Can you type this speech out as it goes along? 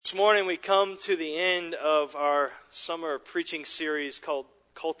This morning we come to the end of our summer preaching series called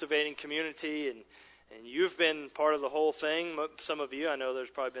Cultivating Community, and you've been part of the whole thing. Some of you, I know there's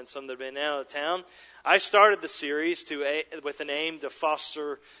probably been some that have been out of town. I started the series with an aim to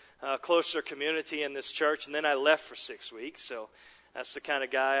foster closer community in this church, and then I left for 6 weeks, so that's the kind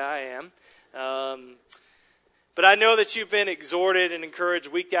of guy I am. But I know that you've been exhorted and encouraged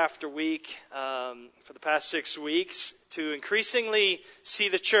week after week for the past 6 weeks to increasingly see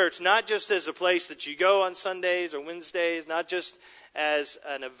the church not just as a place that you go on Sundays or Wednesdays, not just as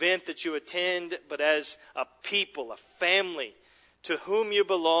an event that you attend, but as a people, a family to whom you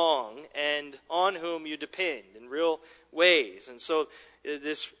belong and on whom you depend in real ways. And so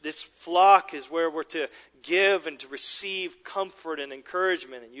this flock is where we're to give and to receive comfort and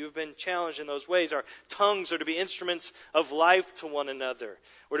encouragement, and you've been challenged in those ways. Our tongues are to be instruments of life to one another.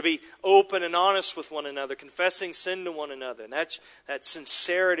 We're to be open and honest with one another, confessing sin to one another, and that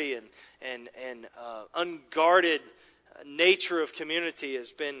sincerity and unguarded nature of community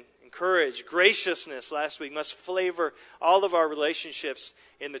has been encouraged. Graciousness last week must flavor all of our relationships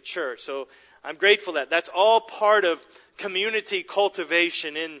in the church. So I'm grateful that that's all part of community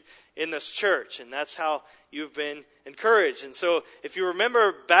cultivation in this church, and that's how you've been encouraged. And so if you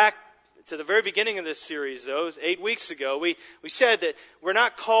remember back to the very beginning of this series, though, 8 weeks ago, we said that we're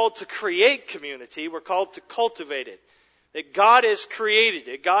not called to create community, we're called to cultivate it. That God has created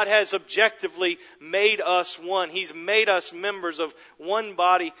it. God has objectively made us one. He's made us members of one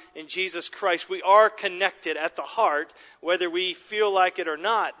body in Jesus Christ. We are connected at the heart, whether we feel like it or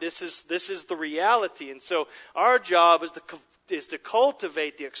not. This is the reality. And so our job is to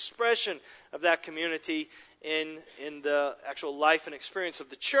cultivate the expression of that community in the actual life and experience of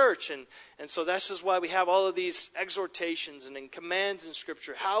the church. And so this is why we have all of these exhortations and commands in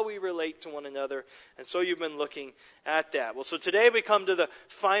Scripture, how we relate to one another. And so you've been looking at that. Well, so today we come to the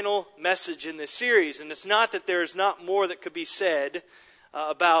final message in this series. And it's not that there's not more that could be said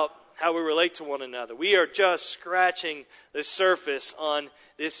about how we relate to one another. We are just scratching the surface on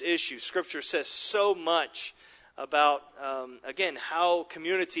this issue. Scripture says so much about, again, how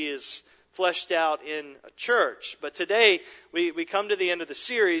community is fleshed out in a church. But today, we come to the end of the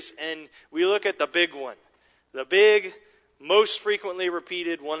series and we look at the big one. The big, most frequently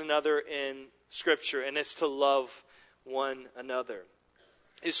repeated one another in Scripture, and it's to love one another.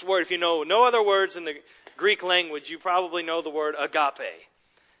 This word, if you know no other words in the Greek language, you probably know the word agape.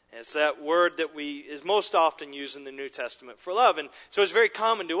 It's that word that is most often used in the New Testament for love. And so it's very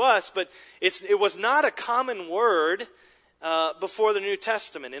common to us, but it was not a common word before the New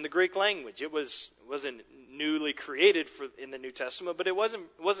Testament in the Greek language. It wasn't newly created in the New Testament, but it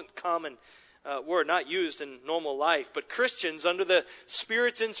wasn't common word, not used in normal life. But Christians, under the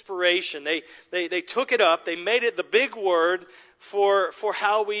Spirit's inspiration, they took it up. They made it the big word for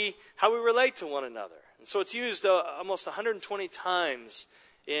how we relate to one another. And so it's used almost 120 times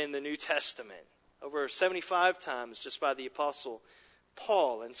in the New Testament, over 75 times just by the Apostle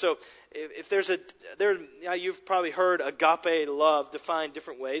Paul. And so if you've probably heard agape love defined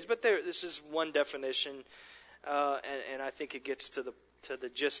different ways, but this is one definition, and I think it gets to the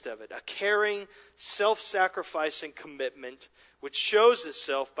gist of it. A caring, self-sacrificing commitment which shows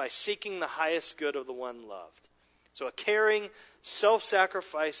itself by seeking the highest good of the one loved. So a caring,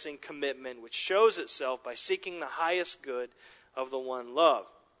 self-sacrificing commitment which shows itself by seeking the highest good of the one loved.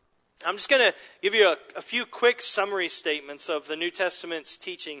 I'm just going to give you a few quick summary statements of the New Testament's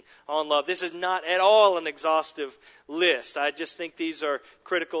teaching on love. This is not at all an exhaustive list. I just think these are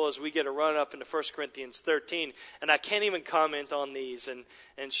critical as we get a run up into 1 Corinthians 13. And I can't even comment on these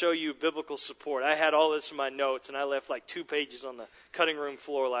and show you biblical support. I had all this in my notes, and I left like 2 pages on the cutting room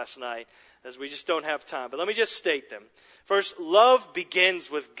floor last night, as we just don't have time. But let me just state them. First, love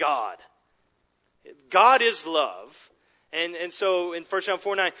begins with God. God is love. And so in 1 John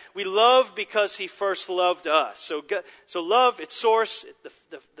 4:9, we love because He first loved us. So love, its source,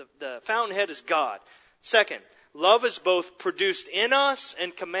 the fountainhead is God. Second, love is both produced in us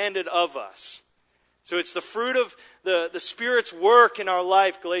and commanded of us. So it's the fruit of the Spirit's work in our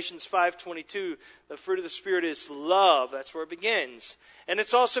life. Galatians 5:22, the fruit of the Spirit is love. That's where it begins. And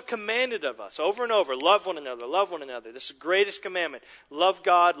it's also commanded of us over and over. Love one another, love one another. This is the greatest commandment. Love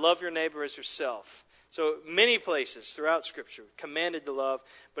God, love your neighbor as yourself. So many places throughout Scripture commanded to love,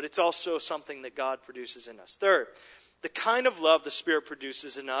 but it's also something that God produces in us. Third, the kind of love the Spirit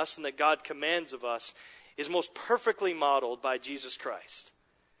produces in us and that God commands of us is most perfectly modeled by Jesus Christ.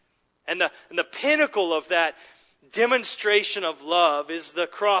 And the pinnacle of that demonstration of love is the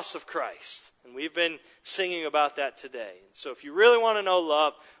cross of Christ. And we've been singing about that today. And so if you really want to know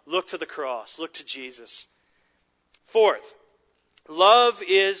love, look to the cross, look to Jesus. Fourth, Love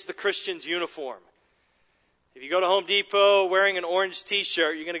is the Christian's uniform. If you go to Home Depot wearing an orange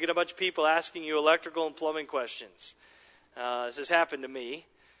t-shirt, you're going to get a bunch of people asking you electrical and plumbing questions. This has happened to me.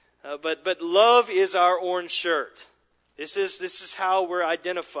 But love is our orange shirt. This is how we're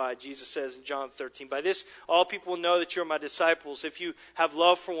identified, Jesus says in John 13. By this, all people will know that you're my disciples if you have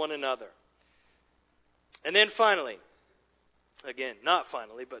love for one another. And then finally, again, not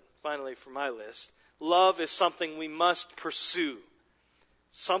finally, but finally for my list, love is something we must pursue.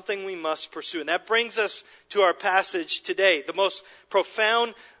 Something we must pursue. And that brings us to our passage today. The most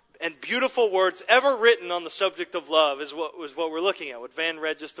profound and beautiful words ever written on the subject of love is what we're looking at, what Van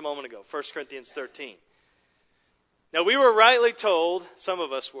read just a moment ago, 1 Corinthians 13. Now, we were rightly told, some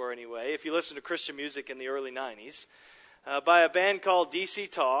of us were anyway, if you listen to Christian music in the early 90s, by a band called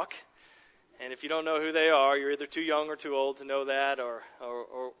DC Talk. And if you don't know who they are, you're either too young or too old to know that or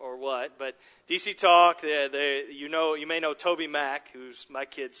what. But DC Talk, you may know Toby Mac, who's my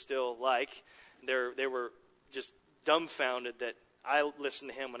kids still like. They were just dumbfounded that I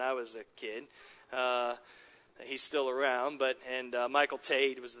listened to him when I was a kid. He's still around, and Michael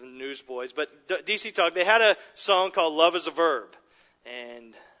Tate was the Newsboys. But DC Talk, they had a song called "Love Is a Verb,"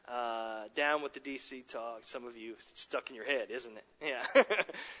 and down with the DC Talk. Some of you, it's stuck in your head, isn't it?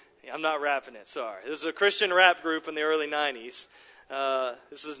 Yeah, I'm not rapping it. Sorry, this is a Christian rap group in the early '90s.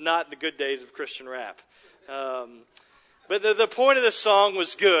 This is not the good days of Christian rap. But the point of the song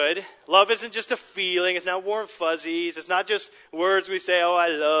was good. Love isn't just a feeling. It's not warm fuzzies. It's not just words we say, "Oh, I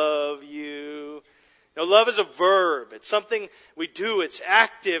love you." No, love is a verb. It's something we do. It's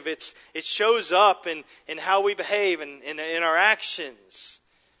active. It shows up in how we behave and in our actions.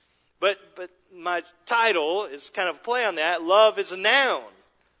 But my title is kind of a play on that. Love is a noun.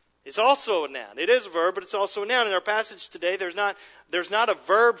 It's also a noun. It is a verb, but it's also a noun. In our passage today, there's not a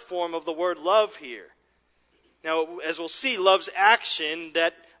verb form of the word love here. Now, as we'll see, love's action,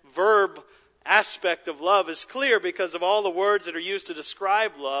 that verb aspect of love is clear because of all the words that are used to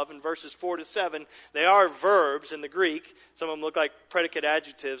describe love in verses 4 to 7. They are verbs in the Greek. Some of them look like predicate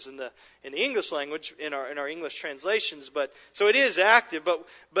adjectives in the English language, in our English translations. But so it is active.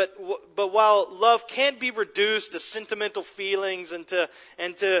 But while love can't be reduced to sentimental feelings and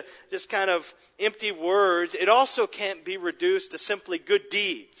to just kind of empty words, it also can't be reduced to simply good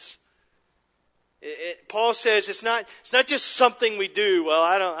deeds. Paul says it's not just something we do. Well,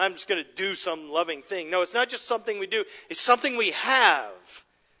 I'm just going to do some loving thing. No, it's not just something we do. It's something we have.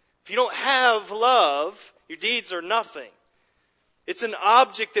 If you don't have love, your deeds are nothing. It's an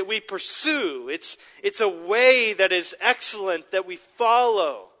object that we pursue. It's a way that is excellent that we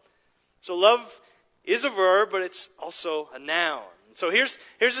follow. So love is a verb, but it's also a noun. So here's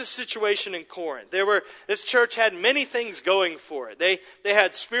the situation in Corinth. This church had many things going for it. They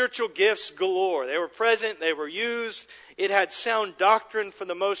had spiritual gifts galore. They were present. They were used. It had sound doctrine for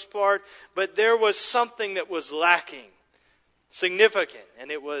the most part. But there was something that was lacking, significant,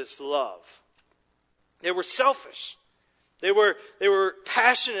 and it was love. They were selfish. They were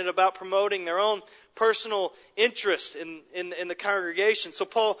passionate about promoting their own personal interest in the congregation. So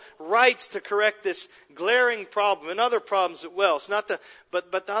Paul writes to correct this glaring problem and other problems as well. It's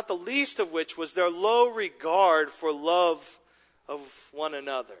but not the least of which was their low regard for love of one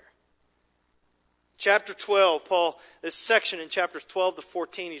another. Chapter 12, this section in chapters 12 to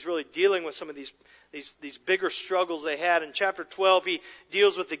 14, he's really dealing with some of these bigger struggles they had. In chapter 12, he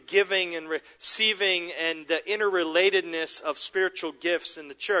deals with the giving and receiving and the interrelatedness of spiritual gifts in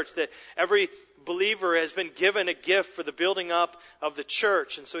the church, that every believer has been given a gift for the building up of the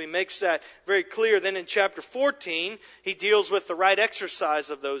church. And so he makes that very clear. Then in chapter 14, he deals with the right exercise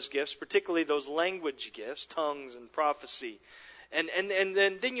of those gifts, particularly those language gifts, tongues and prophecy. And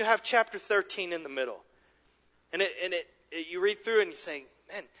then you have chapter 13 in the middle. And you read through it and you say,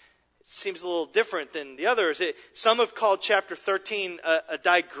 man, it seems a little different than the others. Some have called chapter 13 a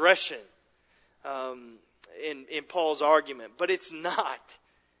digression in Paul's argument, but it's not.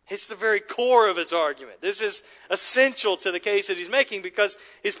 It's the very core of his argument. This is essential to the case that he's making, because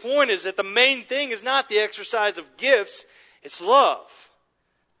his point is that the main thing is not the exercise of gifts, it's love.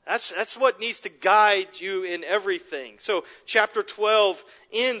 That's what needs to guide you in everything. So chapter 12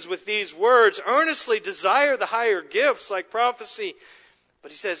 ends with these words: earnestly desire the higher gifts like prophecy.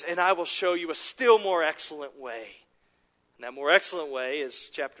 But he says, and I will show you a still more excellent way. And that more excellent way is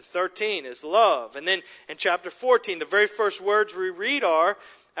chapter 13, is love. And then in chapter 14, the very first words we read are,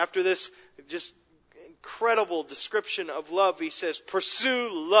 after this just incredible description of love, he says, pursue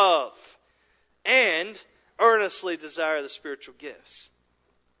love and earnestly desire the spiritual gifts.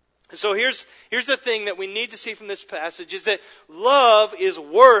 And so here's the thing that we need to see from this passage, is that love is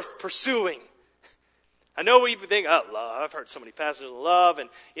worth pursuing. I know we think, oh, love. I've heard so many passages on love, and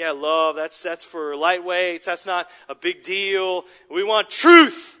yeah, love, that's for lightweights. That's not a big deal. We want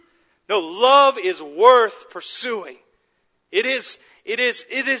truth. No, love is worth pursuing. It is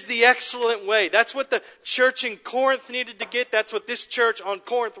the excellent way. That's what the church in Corinth needed to get. That's what this church on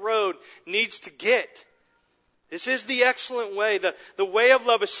Corinth Road needs to get. This is the excellent way. The way of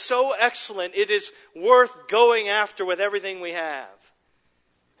love is so excellent, it is worth going after with everything we have.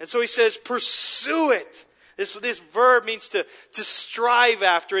 And so he says, pursue it. This verb means to strive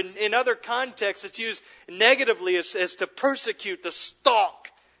after. In other contexts, it's used negatively as to persecute, to stalk.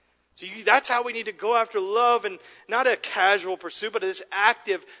 So that's how we need to go after love, and not a casual pursuit, but this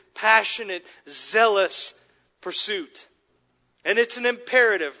active, passionate, zealous pursuit. And it's an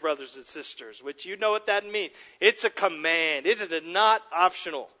imperative, brothers and sisters, which you know what that means. It's a command. It is not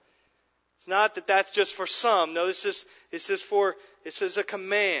optional. It's not that that's just for some. No, this is a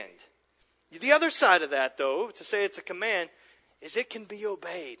command. The other side of that, though, to say it's a command, is it can be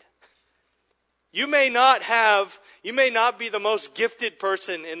obeyed. You may not be the most gifted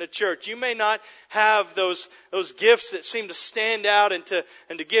person in the church. You may not have those gifts that seem to stand out and to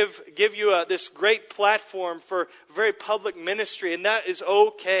give you this great platform for very public ministry, and that is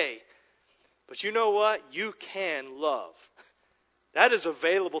okay. But you know what? You can love. That is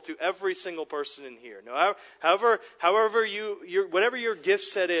available to every single person in here. No, however whatever your gift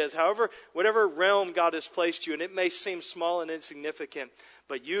set is, whatever realm God has placed you in, it may seem small and insignificant,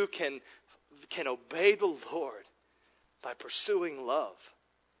 but you can obey the Lord by pursuing love.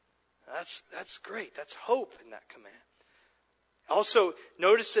 That's great. That's hope in that command. Also,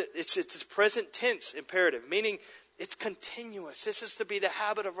 notice that it's present tense imperative, meaning it's continuous. This is to be the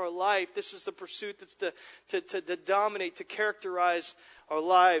habit of our life. This is the pursuit that's to dominate, to characterize our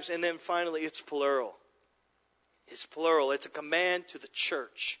lives. And then finally, it's plural. It's plural. It's a command to the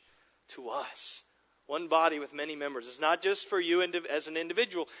church, to us. One body with many members. It's not just for you as an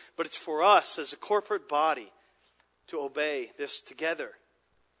individual, but it's for us as a corporate body to obey this together.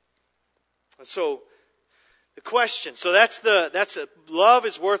 And so, the question, love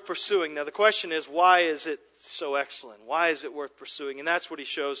is worth pursuing. Now the question is, why is it so excellent? Why is it worth pursuing? And that's what he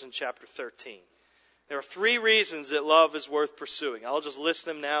shows in chapter 13. There are 3 reasons that love is worth pursuing. I'll just list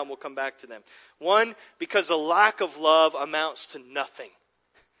them now and we'll come back to them. 1, because a lack of love amounts to nothing.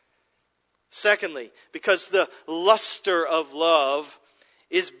 Secondly, because the luster of love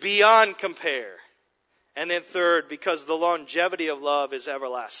is beyond compare. And then third, because the longevity of love is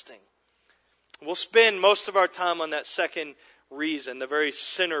everlasting. We'll spend most of our time on that second reason, the very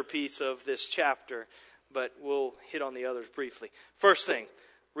centerpiece of this chapter, but we'll hit on the others briefly. First thing,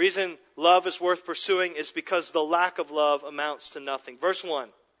 reason love is worth pursuing is because the lack of love amounts to nothing. Verse 1,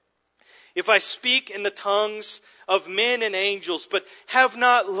 if I speak in the tongues of men and angels, but have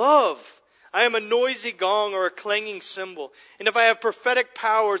not love, I am a noisy gong or a clanging cymbal. And if I have prophetic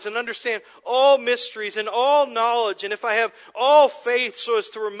powers and understand all mysteries and all knowledge, and if I have all faith so as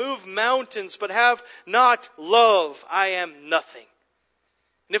to remove mountains but have not love, I am nothing.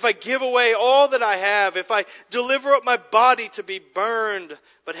 And if I give away all that I have, if I deliver up my body to be burned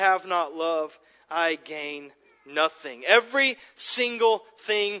but have not love, I gain nothing. Every single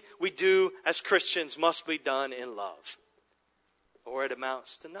thing we do as Christians must be done in love, or it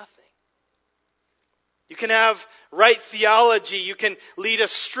amounts to nothing. You can have right theology. You can lead a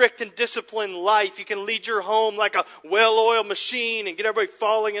strict and disciplined life. You can lead your home like a well-oiled machine and get everybody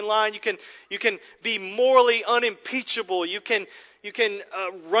falling in line. You can be morally unimpeachable. You can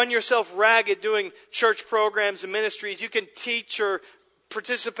run yourself ragged doing church programs and ministries. You can teach or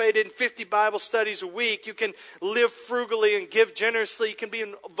participate in 50 Bible studies a week. You can live frugally and give generously. You can be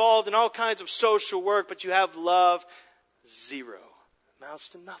involved in all kinds of social work, but you have love, zero. Amounts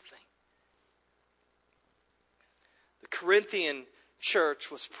to nothing. Corinthian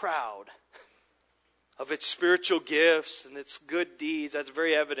church was proud of its spiritual gifts and its good deeds. That's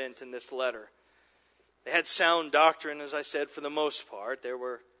very evident in this letter. They had sound doctrine, as I said, for the most part. There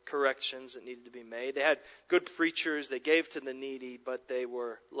were corrections that needed to be made. They had good preachers. They gave to the needy, but they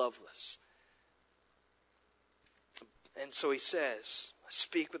were loveless. And so he says, I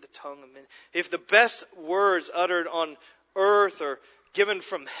speak with the tongue of men. If the best words uttered on earth or given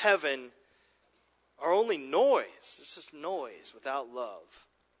from heaven are only noise. It's just noise without love.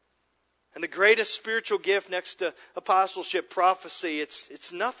 And the greatest spiritual gift next to apostleship, prophecy,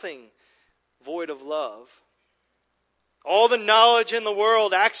 it's nothing void of love. All the knowledge in the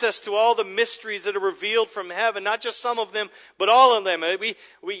world, access to all the mysteries that are revealed from heaven, not just some of them, but all of them.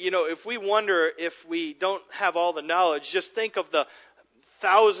 If we wonder if we don't have all the knowledge, just think of the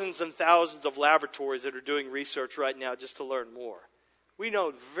thousands and thousands of laboratories that are doing research right now just to learn more. we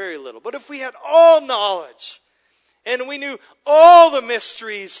know very little. But if we had all knowledge, and we knew all the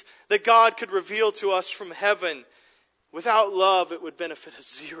mysteries that God could reveal to us from heaven, without love, it would benefit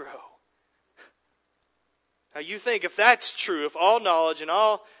us zero. Now you think if that's true, if all knowledge and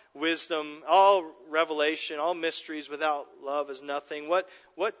all wisdom, all revelation, all mysteries without love is nothing, what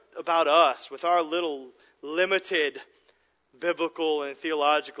about us with our little limited biblical and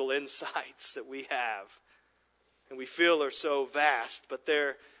theological insights that we have and we feel are so vast,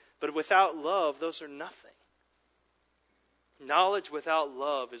 but without love, those are nothing. Knowledge without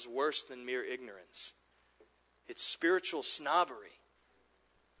love is worse than mere ignorance. It's spiritual snobbery.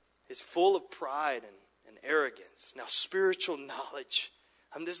 It's full of pride and arrogance. Now, spiritual knowledge,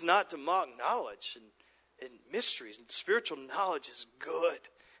 this is not to mock knowledge and mysteries. Spiritual knowledge is good,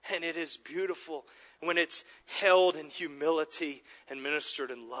 and it is beautiful when it's held in humility and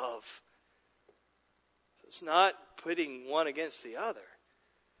ministered in love. So it's not pitting one against the other,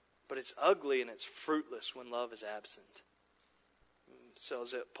 but it's ugly and it's fruitless when love is absent. So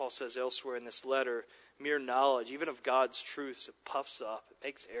as Paul says elsewhere in this letter, mere knowledge, even of God's truths, it puffs up, it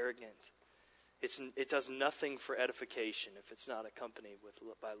makes arrogant. It does nothing for edification if it's not accompanied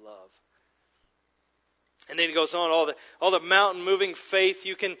by love. And then he goes on, all the mountain moving faith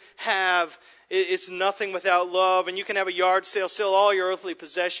you can have, it's nothing without love. And you can have a yard sale, sell all your earthly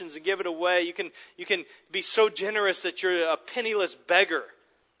possessions and give it away. You can be so generous that you're a penniless beggar.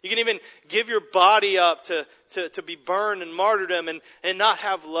 You can even give your body up to be burned and martyrdom and not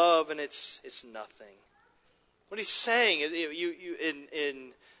have love, and it's nothing. What he's saying is,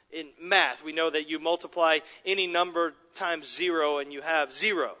 in math, we know that you multiply any number times zero and you have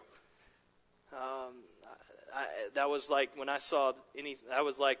zero. That was like when I saw that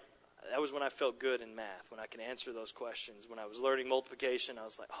was when I felt good in math, when I can answer those questions. When I was learning multiplication, I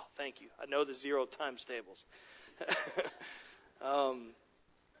was like, oh, thank you. I know the zero times tables.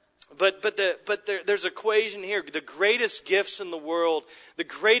 But there's an equation here. The greatest gifts in the world, the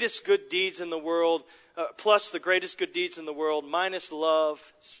greatest good deeds in the world, plus the greatest good deeds in the world, minus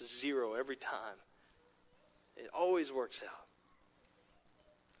love, it's zero every time. It always works out.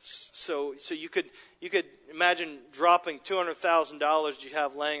 So you could imagine dropping $200,000 you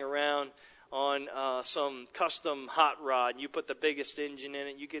have laying around on some custom hot rod. You put the biggest engine in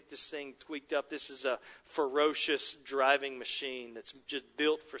it. You get this thing tweaked up. This is a ferocious driving machine that's just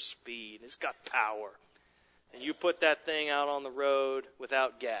built for speed. It's got power. And you put that thing out on the road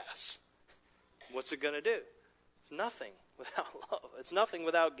without gas. What's it going to do? It's nothing without love. It's nothing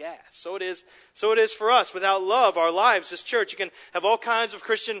without gas. So it is for us. Without love, our lives, this church, you can have all kinds of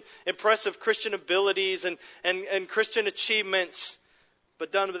impressive Christian abilities and Christian achievements,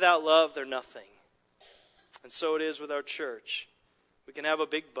 but done without love, they're nothing. And so it is with our church. We can have a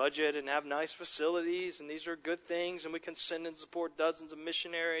big budget and have nice facilities, and these are good things, and we can send and support dozens of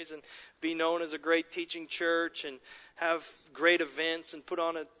missionaries and be known as a great teaching church and have great events and put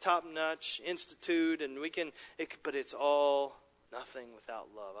on a top-notch institute, and but it's all nothing without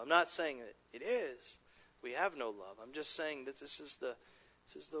love. I'm not saying that it is. We have no love. I'm just saying that this is the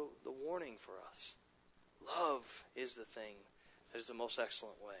warning for us. Love is the thing that is the most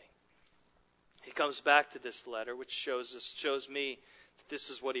excellent way. He comes back to this letter, which shows me that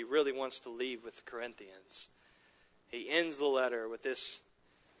this is what he really wants to leave with the Corinthians. He ends the letter with this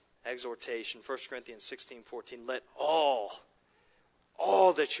exhortation, 1 Corinthians 16:14. Let all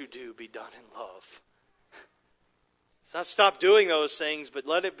that you do be done in love. It's not stop doing those things, but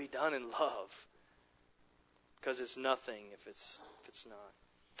let it be done in love. Because it's nothing if it's not.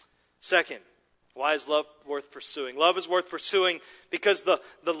 Second, why is love worth pursuing? Love is worth pursuing because the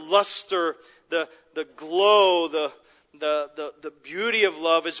luster, the glow, the beauty of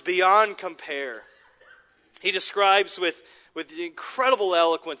love is beyond compare. He describes with incredible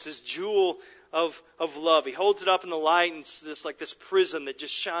eloquence his jewel of love. He holds it up in the light, and it's just like this prism that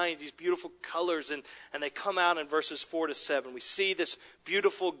just shines these beautiful colors, and they come out in verses 4 to 7. We see this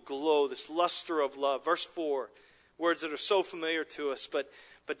beautiful glow, this luster of love. Verse 4, words that are so familiar to us, but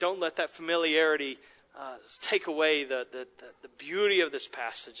don't let that familiarity take away the beauty of this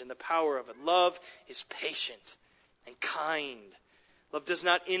passage and the power of it. Love is patient and kind. Love does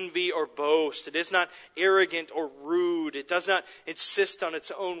not envy or boast. It is not arrogant or rude. It does not insist on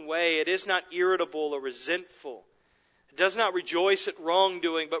its own way. It is not irritable or resentful. It does not rejoice at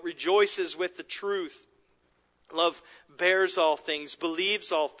wrongdoing, but rejoices with the truth. Love bears all things,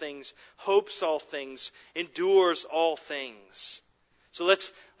 believes all things, hopes all things, endures all things. So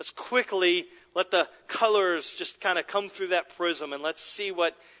let's quickly let the colors just kind of come through that prism, and let's see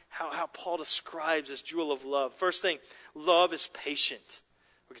how Paul describes this jewel of love. First thing, love is patient.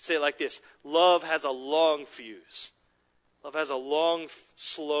 We could say it like this: love has a long fuse. Love has a long,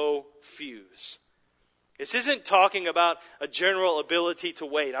 slow fuse. This isn't talking about a general ability to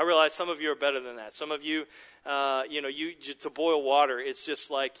wait. I realize some of you are better than that. Some of you, to boil water, it's just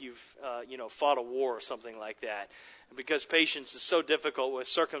like you've, fought a war or something like that. Because patience is so difficult with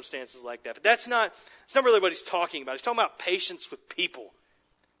circumstances like that. But it's not really what he's talking about. He's talking about patience with people.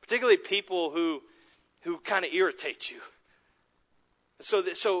 Particularly people who kind of irritate you. So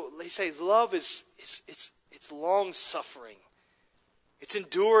they say love is long suffering. It's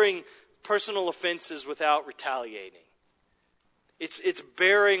enduring personal offenses without retaliating. It's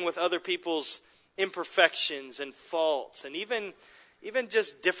bearing with other people's imperfections and faults and even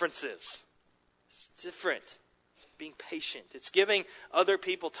just differences. It's different. It's being patient. It's giving other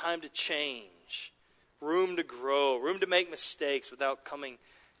people time to change, room to grow, room to make mistakes without coming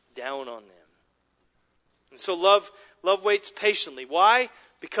down on them. And so love waits patiently. Why?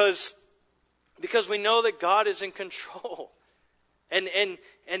 Because we know that God is in control. And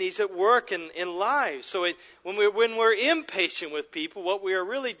He's at work in lives. So when we're impatient with people, what we are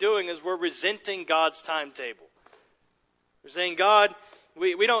really doing is we're resenting God's timetable. We're saying, God,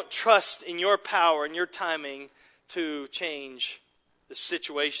 we don't trust in your power and your timing to change the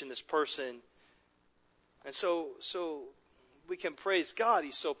situation, this person. And so we can praise God.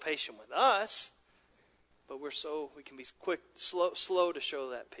 He's so patient with us. But we can be slow to show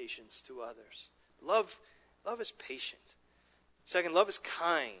that patience to others. Love is patient. Second, love is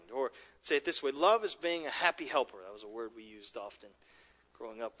kind. Or say it this way, love is being a happy helper. That was a word we used often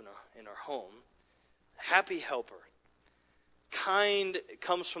growing up in our home. Happy helper. Kind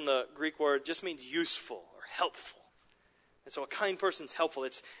comes from the Greek word, just means useful or helpful. And so a kind person's helpful.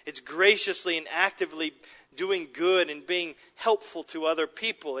 It's graciously and actively doing good and being helpful to other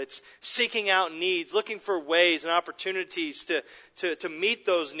people. It's seeking out needs, looking for ways and opportunities to meet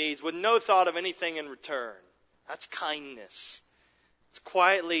those needs with no thought of anything in return. That's kindness. It's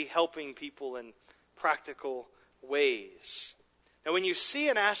quietly helping people in practical ways. Now when you see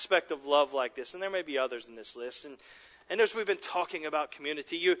an aspect of love like this, and there may be others in this list, and as we've been talking about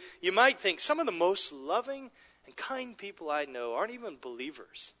community, you might think some of the most loving and kind people I know aren't even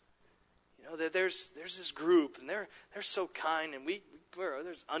believers. There's this group, and they're so kind, and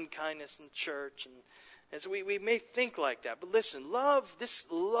there's unkindness in church, and so we may think like that. But listen,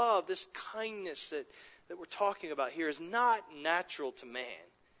 this kindness that we're talking about here is not natural to man.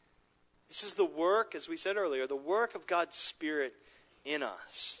 This is the work, as we said earlier, the work of God's Spirit in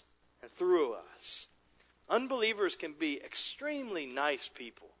us and through us. Unbelievers can be extremely nice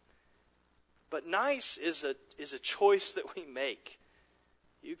people. But nice is a choice that we make.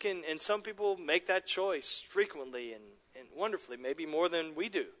 You can, and some people make that choice frequently and wonderfully, maybe more than we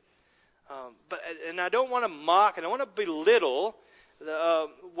do. But I don't want to mock, and I want to belittle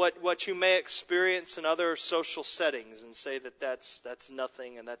what you may experience in other social settings and say that that's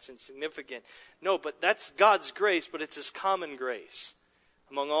nothing and that's insignificant. No, but that's God's grace, but it's His common grace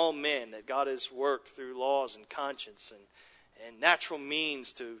among all men that God has worked through laws and conscience and natural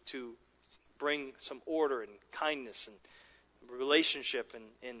means to bring some order and kindness and relationship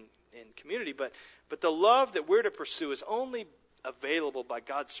in community. But the love that we're to pursue is only available by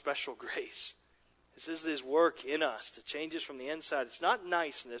God's special grace. This is His work in us to change us from the inside. It's not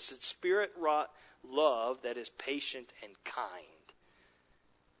niceness, it's Spirit-wrought love that is patient and kind.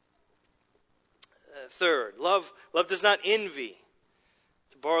 Third, love does not envy.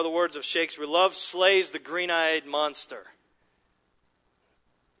 To borrow the words of Shakespeare, love slays the green-eyed monster.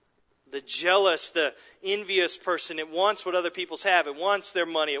 The jealous, the envious person, it wants what other people have. It wants their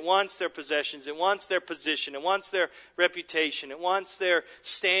money. It wants their possessions. It wants their position. It wants their reputation. It wants their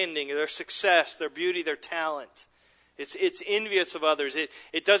standing, their success, their beauty, their talent. It's envious of others.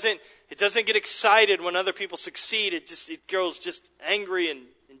 It doesn't get excited when other people succeed. It grows just angry and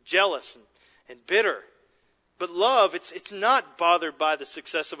jealous and bitter. But love, it's not bothered by the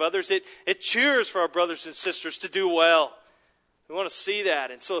success of others. It cheers for our brothers and sisters to do well. We want to see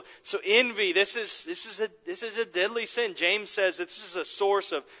that. And so envy, this is a deadly sin. James says that this is a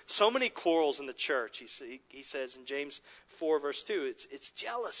source of so many quarrels in the church. He says in James 4 verse 2, it's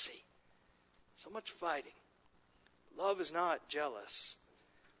jealousy. So much fighting. Love is not jealous.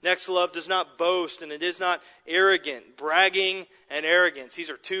 Next, love does not boast, and it is not arrogant. Bragging and arrogance. These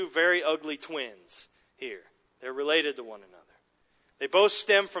are two very ugly twins here. They're related to one another. They both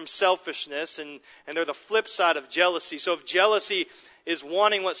stem from selfishness, and they're the flip side of jealousy. So if jealousy is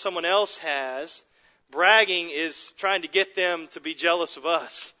wanting what someone else has, bragging is trying to get them to be jealous of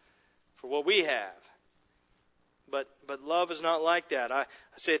us for what we have. But love is not like that. I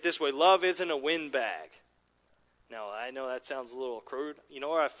say it this way, love isn't a windbag. Now, I know that sounds a little crude. You know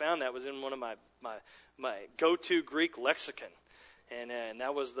where I found that was in one of my go-to Greek lexicon. And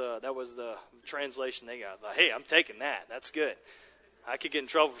that was the translation they got. Like, hey, I'm taking that. That's good. I could get in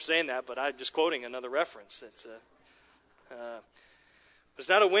trouble for saying that, but I'm just quoting another reference. It's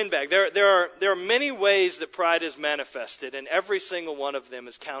not a windbag. There are many ways that pride is manifested, and every single one of them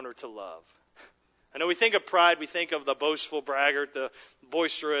is counter to love. I know we think of pride, we think of the boastful braggart, the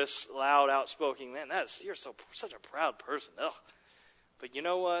boisterous, loud, outspoken. Man, you're such a proud person. Ugh. But you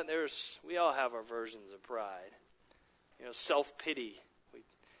know what? We all have our versions of pride. Self-pity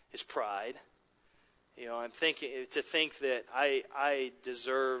is pride. I'm thinking to think that I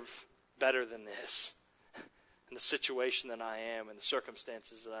deserve better than this, in the situation that I am, and the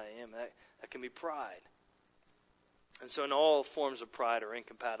circumstances that I am. That can be pride. And so, in all forms of pride are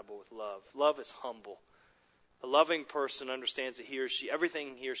incompatible with love. Love is humble. A loving person understands that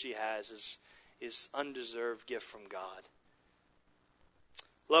everything he or she has is undeserved gift from God.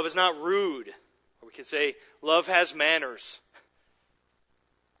 Love is not rude. Or we could say, love has manners.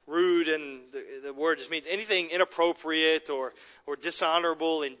 Rude, and the word just means anything inappropriate or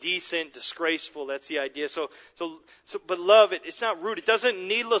dishonorable, indecent, disgraceful. That's the idea. But love, it's not rude. It doesn't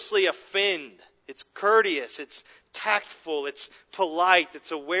needlessly offend. It's courteous. It's tactful. It's polite.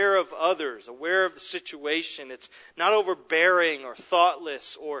 It's aware of others, aware of the situation. It's not overbearing or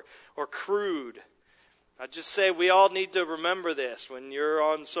thoughtless or crude. I just say we all need to remember this when you're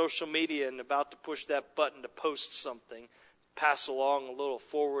on social media and about to push that button to post something, pass along a little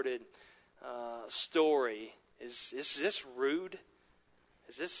forwarded story. Is this rude?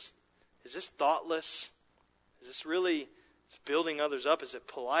 Is this thoughtless? Is this really building others up? Is it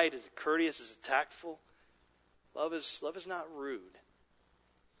polite? Is it courteous? Is it tactful? Love is not rude.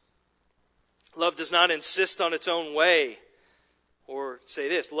 Love does not insist on its own way. Or say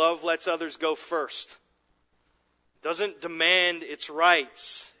this, love lets others go first. Doesn't demand its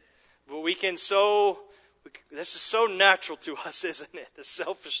rights. But this is so natural to us, isn't it? The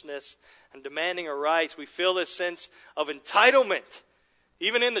selfishness and demanding our rights. We feel this sense of entitlement.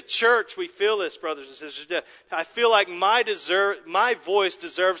 Even in the church, we feel this, brothers and sisters. I feel like my voice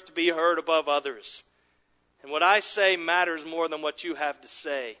deserves to be heard above others. And what I say matters more than what you have to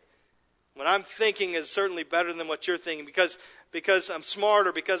say. What I'm thinking is certainly better than what you're thinking because I'm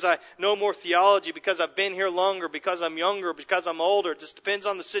smarter, because I know more theology, because I've been here longer, because I'm younger, because I'm older. It just depends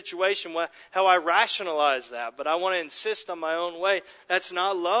on the situation, how I rationalize that. But I want to insist on my own way. That's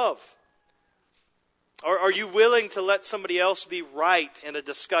not love. Or are you willing to let somebody else be right in a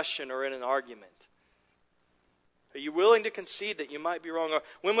discussion or in an argument? Are you willing to concede that you might be wrong? Or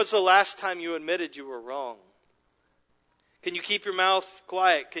when was the last time you admitted you were wrong? Can you keep your mouth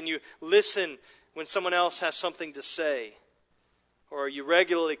quiet? Can you listen when someone else has something to say? Or are you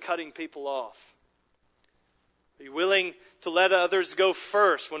regularly cutting people off? Are you willing to let others go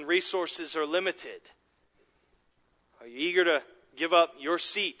first when resources are limited? Are you eager to give up your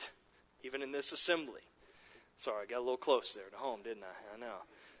seat, even in this assembly? Sorry, I got a little close there to home, didn't I? I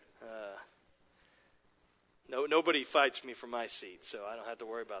know. Nobody fights me for my seat, so I don't have to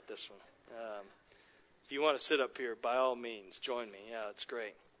worry about this one. If you want to sit up here, by all means, join me. Yeah, it's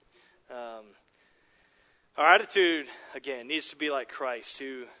great. Our attitude, again, needs to be like Christ,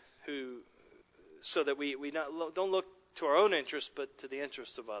 who so that we don't look to our own interests, but to the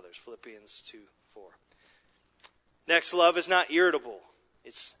interests of others. Philippians 2:4. Next, love is not irritable.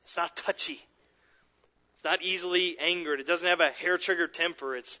 It's not touchy. It's not easily angered. It doesn't have a hair-triggered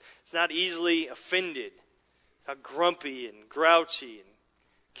temper. It's not easily offended. It's not grumpy and grouchy and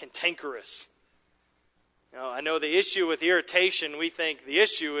cantankerous. Now, I know the issue with irritation, we think the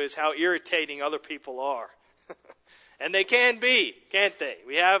issue is how irritating other people are. And they can be, can't they?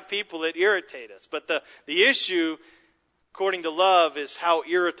 We have people that irritate us. But the issue, according to love, is how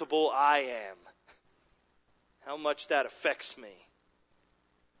irritable I am. How much that affects me.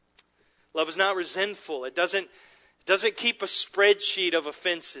 Love is not resentful. It doesn't keep a spreadsheet of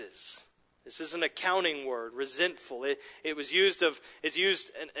offenses. This is an accounting word, resentful. It's used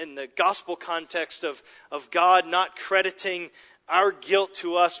in the gospel context of God not crediting our guilt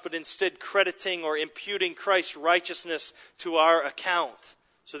to us, but instead crediting or imputing Christ's righteousness to our account,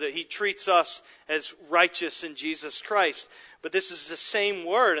 so that He treats us as righteous in Jesus Christ. But this is the same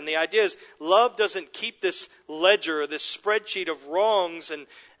word, and the idea is love doesn't keep this ledger, this spreadsheet of wrongs and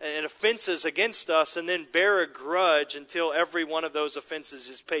offenses against us and then bear a grudge until every one of those offenses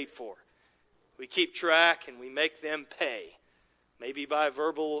is paid for. We keep track and we make them pay. Maybe by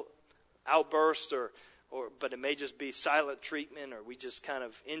verbal outburst but it may just be silent treatment, or we just kind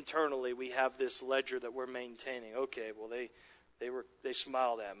of internally we have this ledger that we're maintaining. Okay, well they they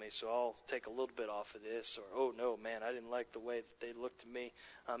smiled at me, so I'll take a little bit off of this. Or, oh no, man, I didn't like the way that they looked at me.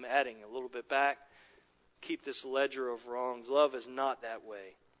 I'm adding a little bit back. Keep this ledger of wrongs. Love is not that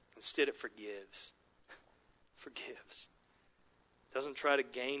way. Instead, it forgives. Forgives. Doesn't try to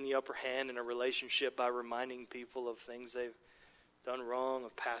gain the upper hand in a relationship by reminding people of things they've done wrong,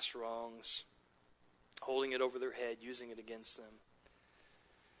 of past wrongs, holding it over their head, using it against them.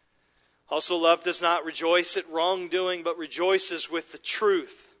 Also, love does not rejoice at wrongdoing, but rejoices with the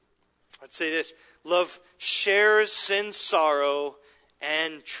truth. I'd say this: love shares sin's sorrow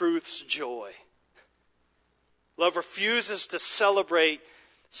and truth's joy. Love refuses to celebrate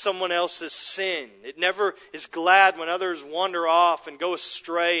someone else's sin. It never is glad when others wander off and go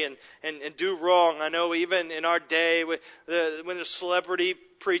astray and do wrong. I know even in our day, when there's a celebrity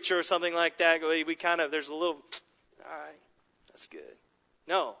preacher or something like that, we kind of, there's a little, all right, that's good.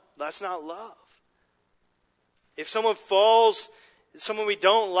 No, that's not love. If someone we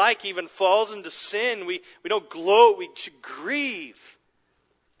don't like even falls into sin, we don't gloat, we should grieve.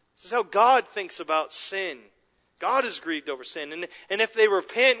 This is how God thinks about sin. God is grieved over sin. And if they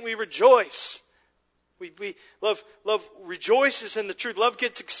repent, we rejoice. Love rejoices in the truth. Love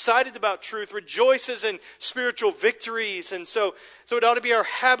gets excited about truth, rejoices in spiritual victories. And so it ought to be our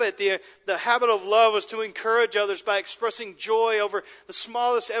habit. The habit of love is to encourage others by expressing joy over the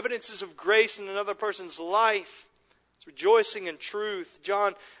smallest evidences of grace in another person's life. It's rejoicing in truth.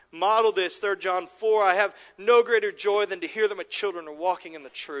 John modeled this, 3 John 4. I have no greater joy than to hear that my children are walking in the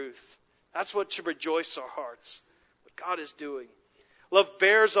truth. That's what should rejoice our hearts. What God is doing. Love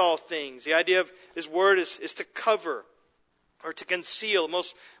bears all things. The idea of His word is to cover or to conceal.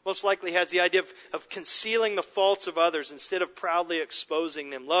 Most likely has the idea of concealing the faults of others instead of proudly exposing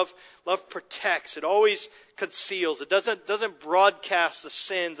them. Love protects. It always conceals. It doesn't broadcast the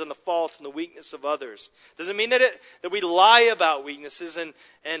sins and the faults and the weakness of others. Doesn't mean that we lie about weaknesses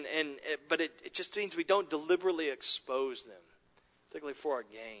but it just means we don't deliberately expose them, particularly for our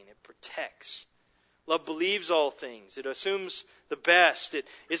gain. It protects. Love believes all things. It assumes the best. It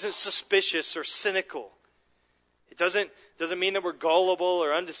isn't suspicious or cynical. It doesn't mean that we're gullible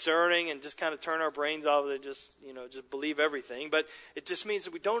or undiscerning and just kind of turn our brains off and just believe everything. But it just means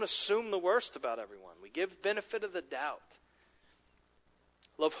that we don't assume the worst about everyone. We give benefit of the doubt.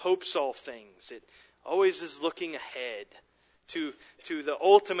 Love hopes all things. It always is looking ahead to the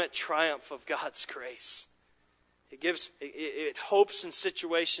ultimate triumph of God's grace. It hopes in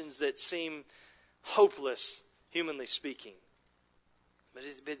situations that seem hopeless, humanly speaking.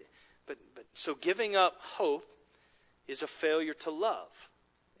 But so giving up hope is a failure to love.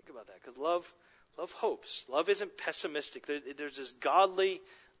 Think about that, because love hopes. Love isn't pessimistic. There's this godly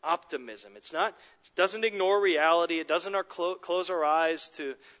optimism. It doesn't ignore reality. It doesn't close our eyes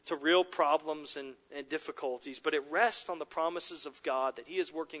to real problems and difficulties, but it rests on the promises of God that He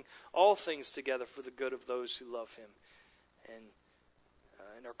is working all things together for the good of those who love Him and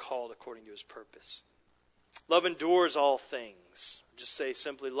are called according to His purpose. Love endures all things. Just say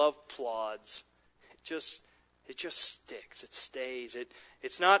simply, love plods. It just sticks. It stays.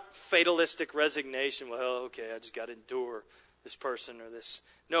 It's not fatalistic resignation. Well, okay, I just got to endure this person or this.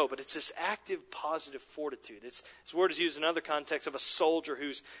 No, but it's this active, positive fortitude. This word is used in other contexts of a soldier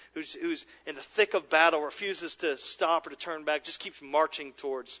who's in the thick of battle, refuses to stop or to turn back, just keeps marching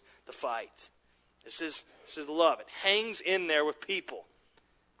towards the fight. This is love. It hangs in there with people.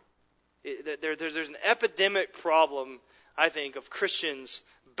 There's an epidemic problem, I think, of Christians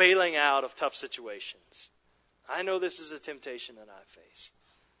bailing out of tough situations. I know this is a temptation that I face.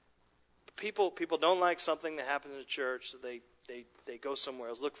 People don't like something that happens in the church, so they go somewhere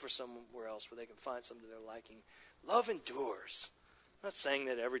else, look for somewhere else where they can find something they're liking. Love endures. I'm not saying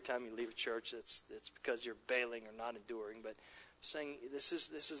that every time you leave a church it's because you're bailing or not enduring, but I'm saying this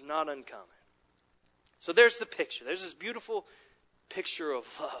is not uncommon. So there's the picture. There's this beautiful picture of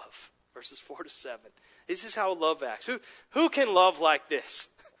love. Verses 4 to 7. This is how love acts. Who can love like this?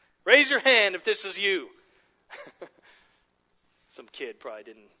 Raise your hand if this is you. Some kid probably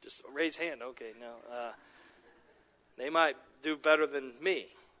didn't just raise hand. Okay, no. They might do better than me.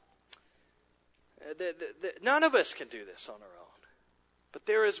 None of us can do this on our own. But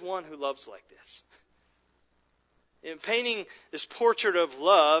there is one who loves like this. In painting this portrait of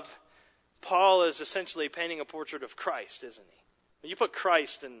love, Paul is essentially painting a portrait of Christ, isn't he? When you put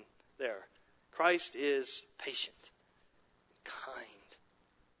Christ in there, Christ is patient, kind.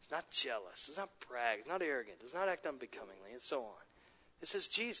 He's not jealous, does not brag, he's not arrogant, does not act unbecomingly, and so on. This is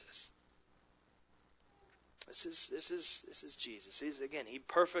Jesus. This is Jesus. He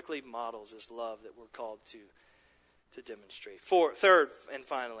perfectly models this love that we're called to demonstrate. Third, and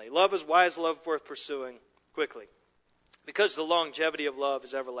finally, love is wise, love worth pursuing. Quickly. Because the longevity of love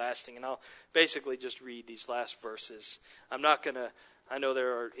is everlasting. And I'll basically just read these last verses. I know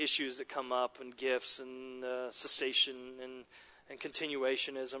there are issues that come up and gifts and cessation and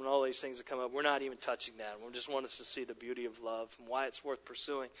continuationism and all these things that come up. We're not even touching that. We just want us to see the beauty of love and why it's worth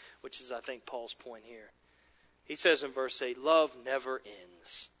pursuing, which is, I think, Paul's point here. He says in verse 8, love never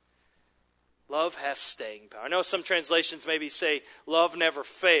ends. Love has staying power. I know some translations maybe say love never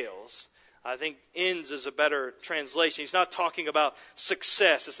fails. I think ends is a better translation. He's not talking about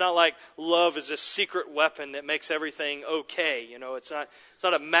success. It's not like love is a secret weapon that makes everything okay. It's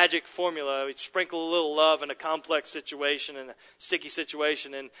not a magic formula. We sprinkle a little love in a complex situation and a sticky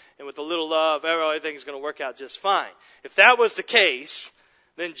situation, and with a little love, everything's going to work out just fine. If that was the case,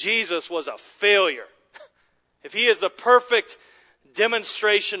 then Jesus was a failure. If he is the perfect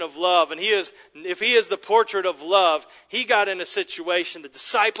demonstration of love, and if he is the portrait of love, he got in a situation, the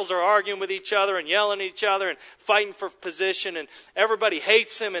disciples are arguing with each other and yelling at each other and fighting for position, and everybody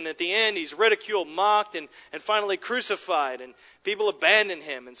hates him, and at the end he's ridiculed, mocked, and finally crucified, and people abandon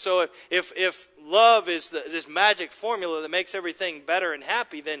him. And so if love is this magic formula that makes everything better and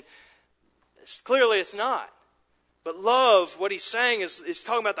happy, then clearly it's not. But love, what he's saying is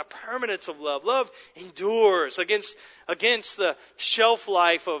talking about the permanence of love. Love endures against the shelf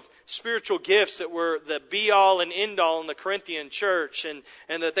life of spiritual gifts that were the be-all and end-all in the Corinthian church and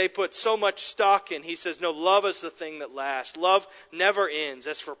that they put so much stock in. He says, no, love is the thing that lasts. Love never ends.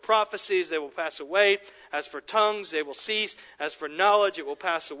 As for prophecies, they will pass away. As for tongues, they will cease. As for knowledge, it will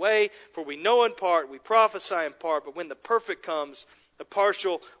pass away. For we know in part, we prophesy in part, but when the perfect comes, the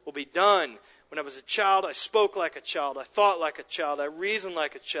partial will be done. When I was a child, I spoke like a child. I thought like a child. I reasoned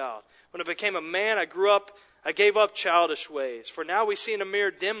like a child. When I became a man, I gave up childish ways. For now we see in a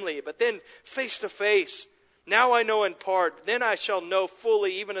mirror dimly, but then face to face. Now I know in part. Then I shall know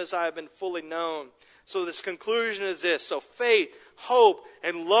fully, even as I have been fully known. So this conclusion is this. So faith, hope,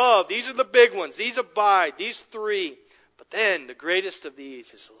 and love. These are the big ones. These abide. These three. But then the greatest of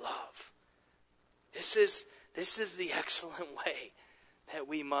these is love. This is the excellent way that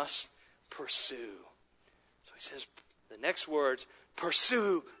we must pursue. So he says, the next words,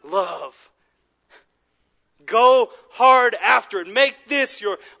 pursue love. Go hard after it. Make this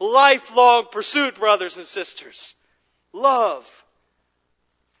your lifelong pursuit, brothers and sisters. Love.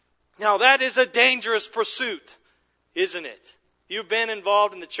 Now that is a dangerous pursuit, isn't it? You've been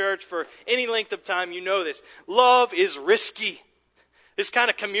involved in the church for any length of time, you know this. Love is risky. This kind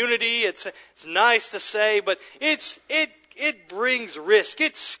of community, it's nice to say, but it brings risk.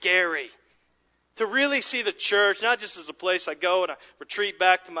 It's scary. To really see the church, not just as a place I go and I retreat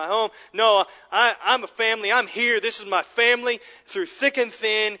back to my home. No, I'm a family. I'm here. This is my family through thick and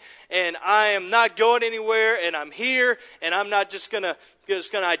thin. And I am not going anywhere. And I'm here. And I'm not just going to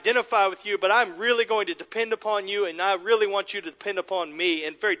identify with you. But I'm really going to depend upon you. And I really want you to depend upon me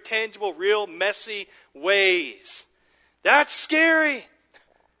in very tangible, real, messy ways. That's scary.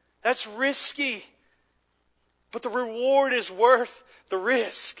 That's risky. But the reward is worth the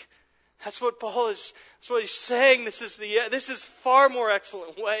risk. That's what That's what he's saying. This is far more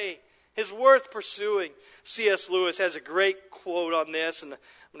excellent way. It's worth pursuing. C.S. Lewis has a great quote on this, and I'm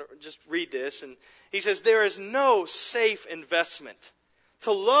going to just read this. And he says, there is no safe investment.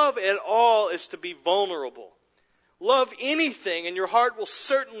 To love at all is to be vulnerable. Love anything, and your heart will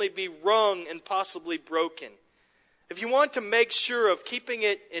certainly be wrung and possibly broken. If you want to make sure of keeping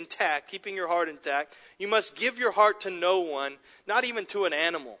it intact, keeping your heart intact, you must give your heart to no one, not even to an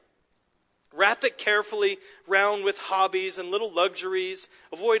animal. Wrap it carefully round with hobbies and little luxuries.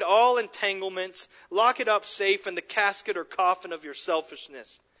 Avoid all entanglements. Lock it up safe in the casket or coffin of your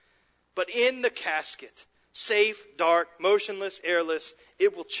selfishness. But in the casket, safe, dark, motionless, airless,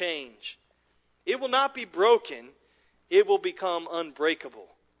 it will change. It will not be broken. It will become unbreakable,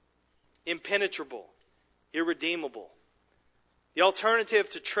 impenetrable, irredeemable. The alternative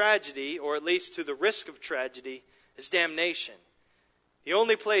to tragedy, or at least to the risk of tragedy, is damnation. The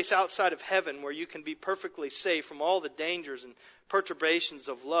only place outside of heaven where you can be perfectly safe from all the dangers and perturbations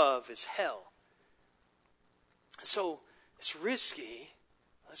of love is hell. So it's risky,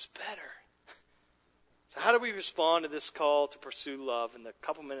 but it's better. So how do we respond to this call to pursue love in the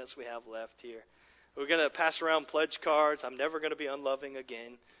couple minutes we have left here? We're going to pass around pledge cards. I'm never going to be unloving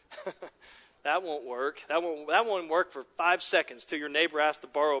again. That won't work. That won't work for 5 seconds till your neighbor asks to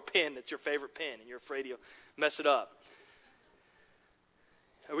borrow a pen that's your favorite pen and you're afraid you'll mess it up.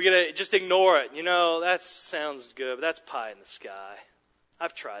 Are we going to just ignore it? That sounds good, but that's pie in the sky.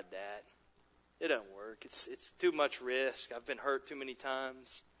 I've tried that. It doesn't work. It's too much risk. I've been hurt too many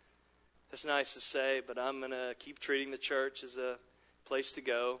times. It's nice to say, but I'm going to keep treating the church as a place to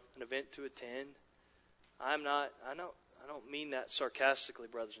go, an event to attend. I don't mean that sarcastically,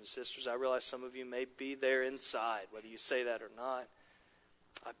 brothers and sisters. I realize some of you may be there inside, whether you say that or not.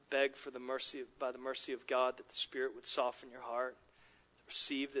 I beg for by the mercy of God that the Spirit would soften your heart to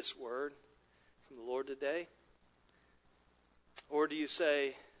receive this word from the Lord today. Or do you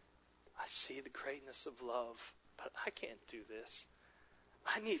say, I see the greatness of love, but I can't do this.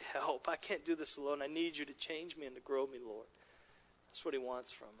 I need help. I can't do this alone. I need you to change me and to grow me, Lord. That's what He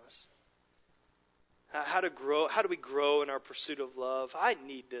wants from us. How do we grow in our pursuit of love? I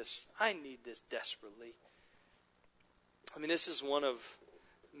need this. I need this desperately. I mean, this is one of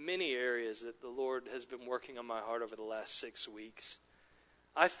many areas that the Lord has been working on my heart over the last 6 weeks.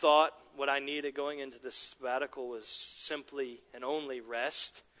 I thought what I needed going into this sabbatical was simply and only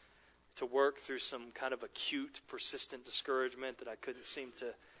rest, to work through some kind of acute, persistent discouragement that I couldn't seem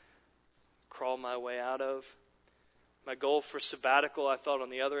to crawl my way out of. My goal for sabbatical, I thought on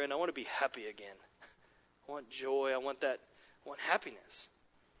the other end, I want to be happy again. I want joy. I want happiness.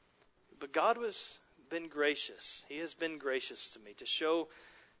 But God has been gracious. He has been gracious to me to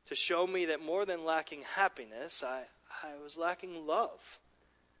show me that more than lacking happiness, I was lacking love.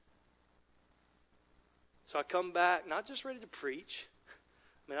 So I come back, not just ready to preach.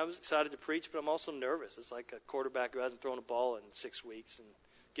 I mean, I was excited to preach, but I'm also nervous. It's like a quarterback who hasn't thrown a ball in 6 weeks and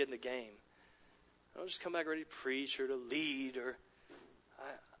get in the game. I don't just come back ready to preach or to lead.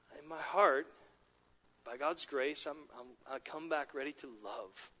 In my heart, by God's grace, I come back ready to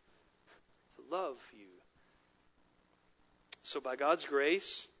love you. So by God's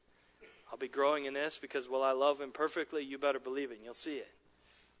grace, I'll be growing in this because while I love Him perfectly, you better believe it and you'll see it.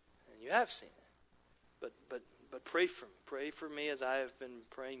 And you have seen it. But pray for me. Pray for me as I have been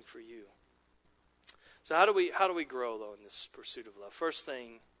praying for you. So how do we grow, though, in this pursuit of love? First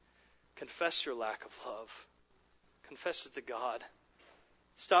thing, confess your lack of love. Confess it to God.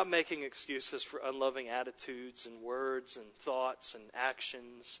 Stop making excuses for unloving attitudes and words and thoughts and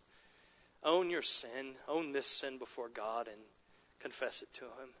actions. Own your sin. Own this sin before God and confess it to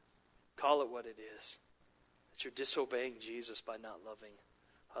Him. Call it what it is. That you're disobeying Jesus by not loving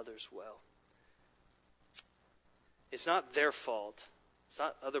others well. It's not their fault. It's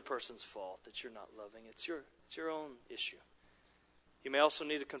not other person's fault that you're not loving. It's your own issue. You may also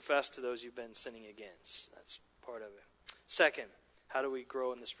need to confess to those you've been sinning against. That's part of it. Second, how do we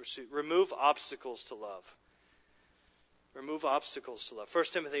grow in this pursuit? Remove obstacles to love. Remove obstacles to love. 1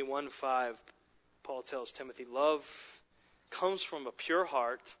 Timothy 1:5, Paul tells Timothy, love comes from a pure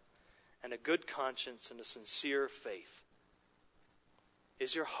heart and a good conscience and a sincere faith.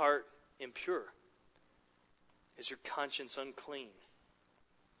 Is your heart impure? Is your conscience unclean?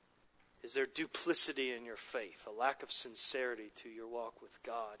 Is there duplicity in your faith, a lack of sincerity to your walk with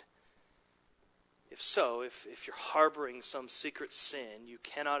God? If so, if you're harboring some secret sin, you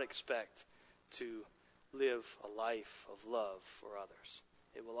cannot expect to live a life of love for others.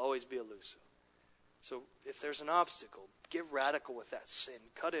 It will always be elusive. So if there's an obstacle, get radical with that sin.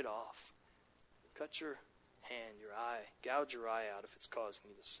 Cut it off. Cut your hand, your eye, gouge your eye out if it's causing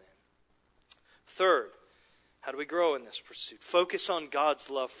you to sin. Third, how do we grow in this pursuit? Focus on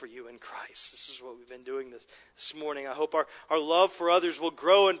God's love for you in Christ. This is what we've been doing this morning. I hope our love for others will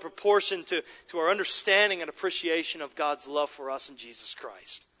grow in proportion to our understanding and appreciation of God's love for us in Jesus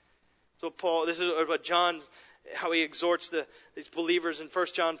Christ. So Paul, this is what John, how he exhorts these believers in 1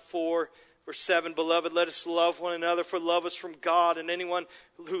 John 4, verse 7, Beloved, let us love one another, for love is from God, and anyone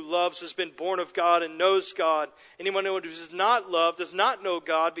who loves has been born of God and knows God. Anyone who does not love does not know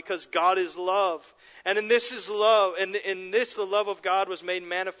God, because God is love. And in this is love, and in this the love of God was made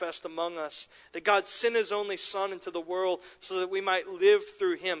manifest among us, that God sent His only Son into the world so that we might live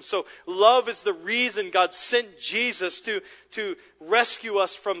through Him. So love is the reason God sent Jesus to rescue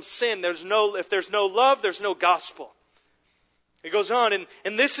us from sin. If there's no love, there's no gospel. It goes on, and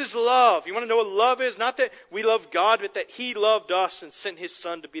this is love. You want to know what love is? Not that we love God, but that He loved us and sent His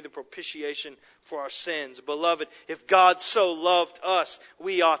Son to be the propitiation for our sins. Beloved, if God so loved us,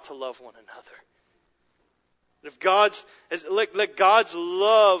 we ought to love one another. Let God's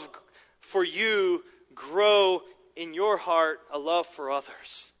love for you grow in your heart, a love for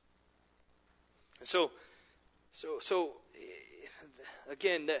others. And so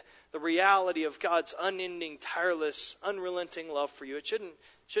again, the reality of God's unending, tireless, unrelenting love for you, it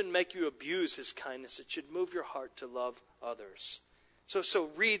shouldn't make you abuse His kindness. It should move your heart to love others. So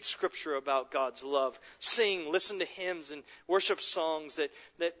read Scripture about God's love. Sing, listen to hymns and worship songs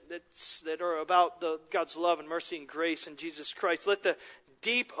that are about God's love and mercy and grace in Jesus Christ. Let the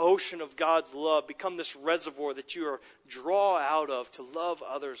deep ocean of God's love become this reservoir that you draw out of to love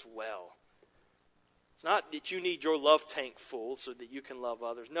others well. It's not that you need your love tank full so that you can love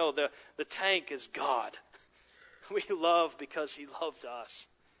others. No, the tank is God. We love because he loved us.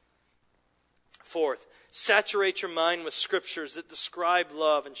 Fourth, saturate your mind with scriptures that describe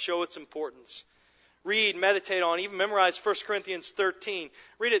love and show its importance. Read, meditate on, even memorize 1 Corinthians 13.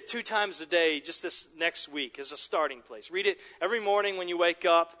 Read it 2 times a day just this next week as a starting place. Read it every morning when you wake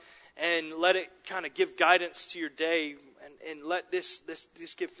up and let it kind of give guidance to your day and let this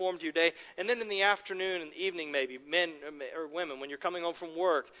give form to your day. And then in the afternoon and evening maybe, men or women, when you're coming home from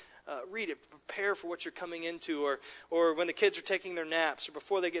work, read it. Prepare for what you're coming into. Or when the kids are taking their naps or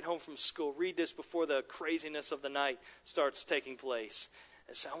before they get home from school, read this before the craziness of the night starts taking place.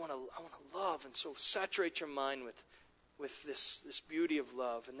 And say, I want to love. And so saturate your mind with this beauty of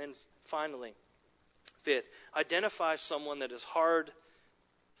love. And then finally, fifth, identify someone that is hard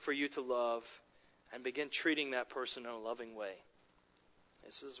for you to love and begin treating that person in a loving way.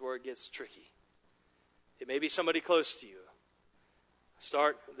 This is where it gets tricky. It may be somebody close to you.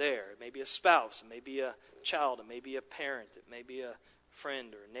 Start there. It may be a spouse. It may be a child. It may be a parent. It may be a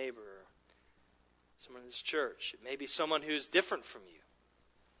friend or a neighbor or someone in this church. It may be someone who's different from you.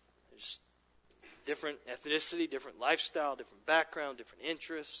 There's different ethnicity, different lifestyle, different background, different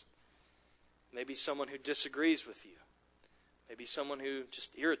interests. Maybe someone who disagrees with you. Maybe someone who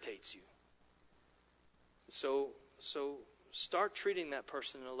just irritates you. So start treating that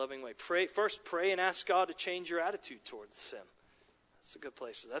person in a loving way. First pray and ask God to change your attitude towards them. That's a good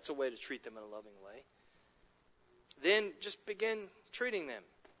place. That's a way to treat them in a loving way. Then just begin treating them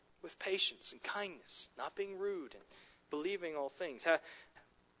with patience and kindness, not being rude and believing all things.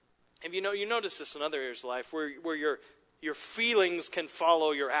 And you notice this in other areas of life where your feelings can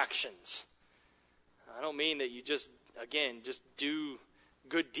follow your actions. I don't mean that you just do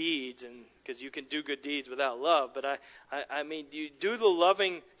good deeds, and because you can do good deeds without love, but I mean you do the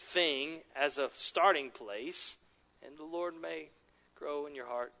loving thing as a starting place, and the Lord may grow in your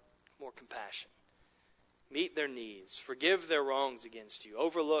heart more compassion. Meet their needs, forgive their wrongs against you,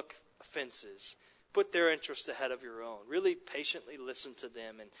 overlook offenses, put their interests ahead of your own. Really patiently listen to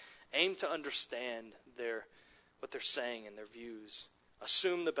them and aim to understand what they're saying and their views.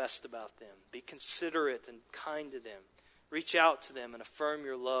 Assume the best about them. Be considerate and kind to them. Reach out to them and affirm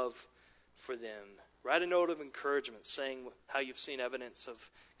your love for them. Write a note of encouragement saying how you've seen evidence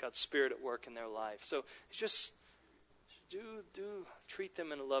of God's Spirit at work in their life. So just do treat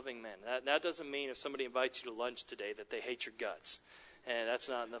them in a loving manner. That doesn't mean if somebody invites you to lunch today that they hate your guts. And that's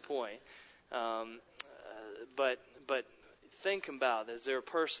not the point. But think about, is there a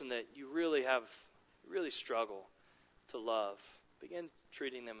person that you really struggle to love? Begin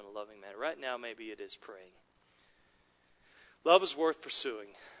treating them in a loving manner. Right now, maybe it is praying. Love is worth pursuing,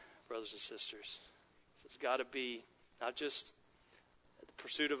 brothers and sisters. It's got to be not just the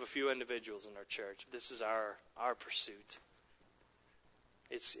pursuit of a few individuals in our church. This is our pursuit.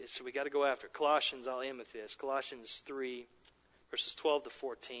 So we got to go after it. Colossians, I'll end with this. Colossians 3, verses 12 to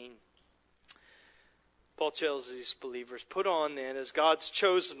 14. Paul tells these believers, put on then as God's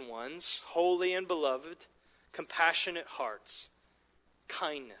chosen ones, holy and beloved, compassionate hearts,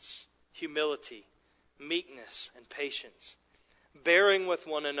 kindness, humility, meekness, and patience, bearing with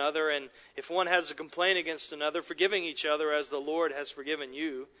one another, and if one has a complaint against another, forgiving each other as the Lord has forgiven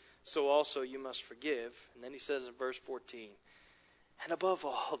you, so also you must forgive. And then he says in verse 14, and above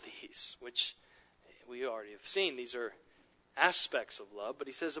all these, which we already have seen, these are aspects of love, but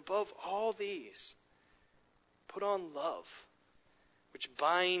he says above all these, put on love, which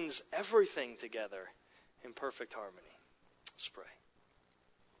binds everything together in perfect harmony. Let's pray.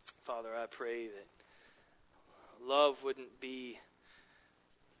 Father, I pray that love wouldn't be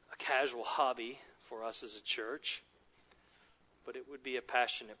a casual hobby for us as a church, but it would be a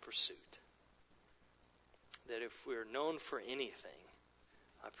passionate pursuit. That if we're known for anything,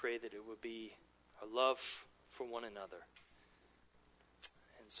 I pray that it would be our love for one another.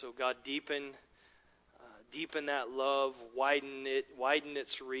 And so God, deepen that love, widen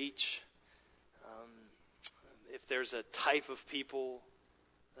its reach. If there's a type of people,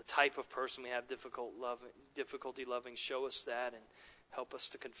 a type of person we have difficulty loving, show us that and help us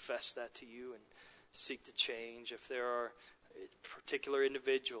to confess that to you and seek to change. If there are particular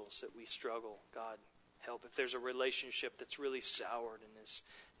individuals that we struggle, God, help. If there's a relationship that's really soured and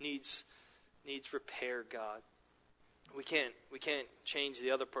needs repair, God, we can't change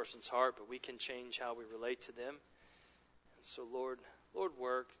the other person's heart, but we can change how we relate to them. And so, Lord,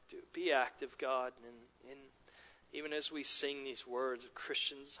 work. Be active, God, and even as we sing these words of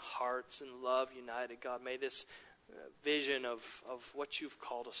Christians' hearts and love united, God, may this vision of what you've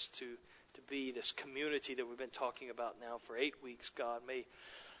called us to be, this community that we've been talking about now for 8 weeks, God, may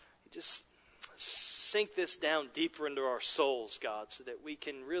just sink this down deeper into our souls, God, so that we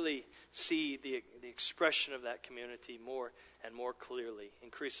can really see the expression of that community more and more clearly,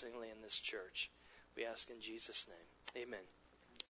 increasingly in this church. We ask in Jesus' name. Amen.